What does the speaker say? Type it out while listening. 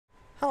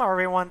Hello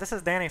everyone, this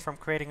is Danny from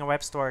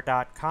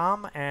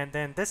creatingawebstore.com, and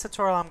in this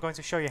tutorial I'm going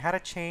to show you how to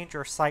change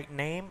your site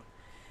name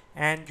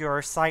and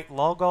your site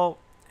logo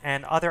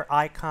and other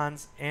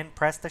icons in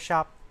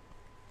PrestaShop.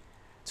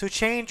 To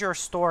change your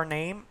store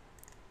name,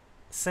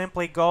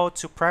 simply go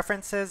to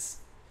Preferences,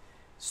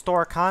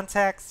 Store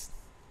Contacts,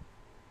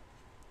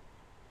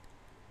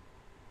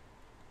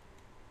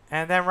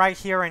 and then right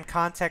here in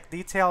Contact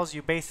Details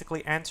you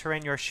basically enter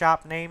in your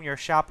shop name, your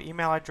shop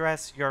email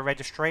address, your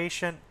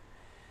registration,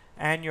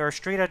 and your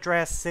street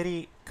address,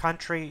 city,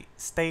 country,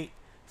 state,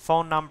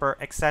 phone number,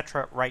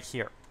 etc. right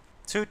here.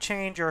 To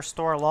change your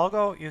store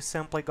logo, you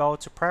simply go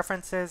to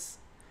Preferences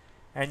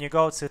and you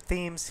go to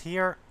Themes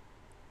here,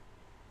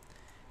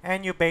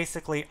 and you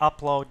basically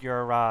upload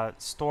your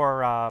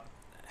store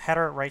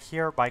header right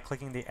here by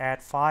clicking the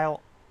Add File,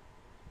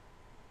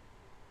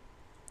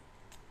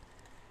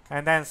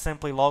 and then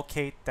simply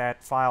locate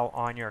that file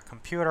on your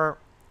computer,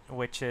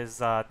 which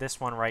is this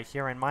one right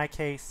here in my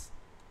case,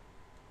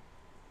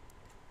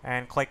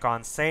 and click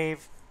on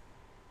Save.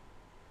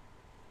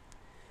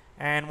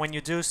 And when you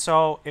do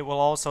so, it will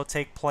also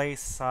take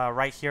place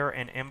right here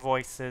in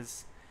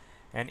Invoices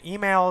and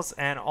Emails,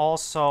 and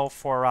also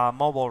for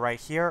mobile right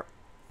here.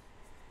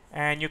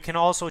 And you can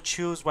also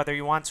choose whether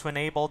you want to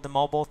enable the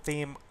mobile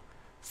theme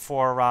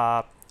for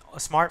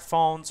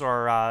smartphones,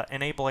 or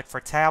enable it for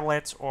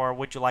tablets, or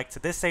would you like to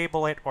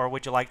disable it, or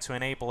would you like to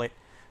enable it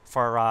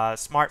for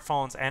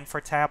smartphones and for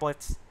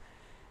tablets.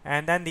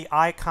 And then the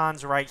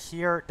icons right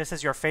here, this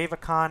is your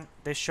Favicon.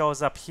 This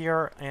shows up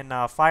here in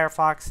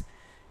Firefox.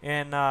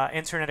 In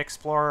Internet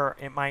Explorer,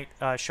 it might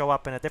show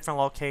up in a different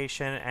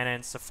location, and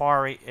in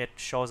Safari, it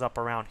shows up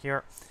around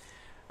here.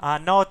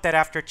 Note that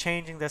after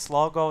changing this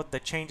logo, the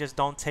changes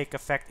don't take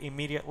effect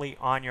immediately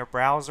on your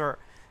browser,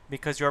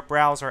 because your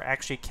browser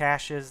actually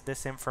caches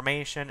this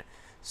information.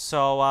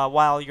 So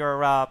while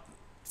your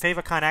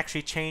Favicon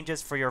actually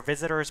changes for your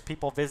visitors,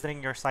 people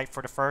visiting your site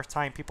for the first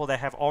time, people that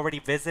have already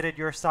visited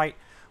your site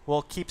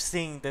will keep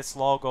seeing this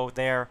logo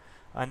there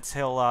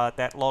until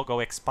that logo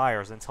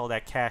expires, until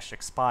that cache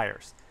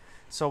expires.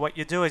 So what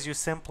you do is you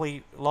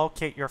simply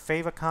locate your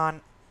Favicon,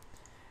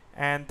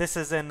 and this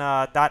is in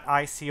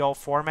 .ico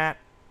format.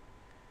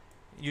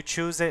 You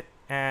choose it,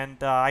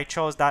 and I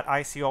chose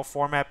 .ico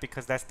format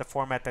because that's the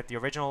format that the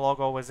original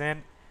logo was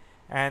in.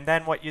 And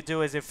then what you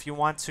do is, if you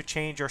want to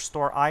change your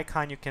store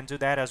icon, you can do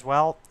that as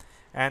well.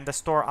 And the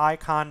store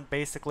icon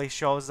basically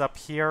shows up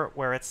here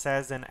where it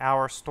says in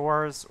Our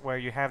Stores, where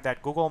you have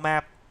that Google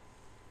map.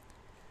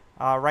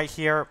 Right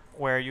here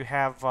where you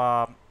have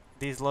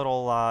these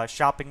little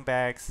shopping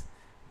bags,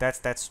 that's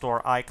that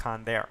store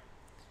icon there.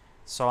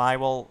 So I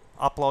will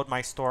upload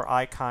my store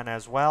icon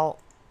as well,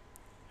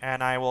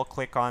 and I will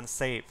click on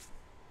Save.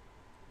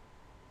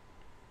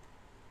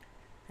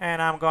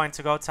 And I'm going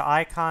to go to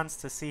Icons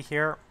to see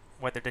here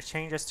whether the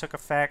changes took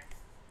effect.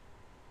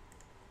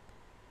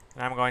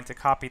 And I'm going to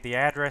copy the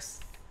address.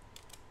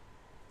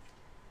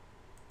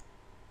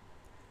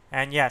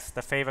 And yes,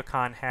 the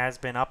Favicon has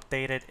been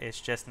updated.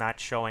 It's just not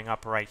showing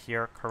up right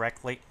here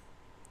correctly.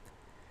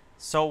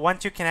 So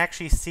once you can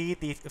actually see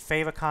the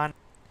Favicon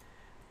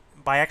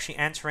by actually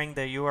entering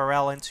the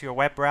URL into your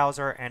web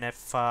browser, and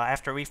if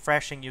after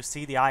refreshing you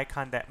see the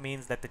icon, that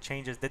means that the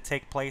changes did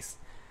take place.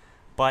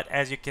 But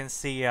as you can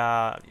see,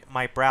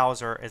 my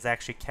browser is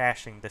actually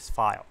caching this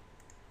file.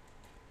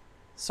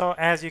 So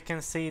as you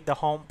can see, the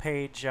home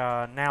page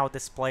now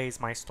displays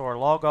my store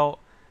logo,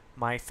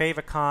 my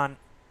Favicon,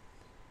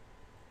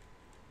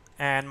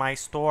 and my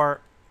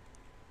store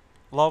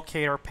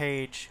locator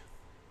page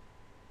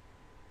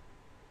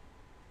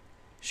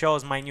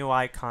shows my new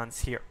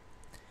icons here.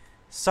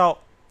 So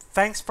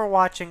thanks for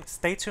watching.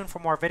 Stay tuned for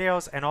more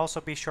videos, and also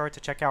be sure to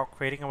check out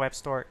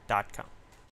creatingawebstore.com.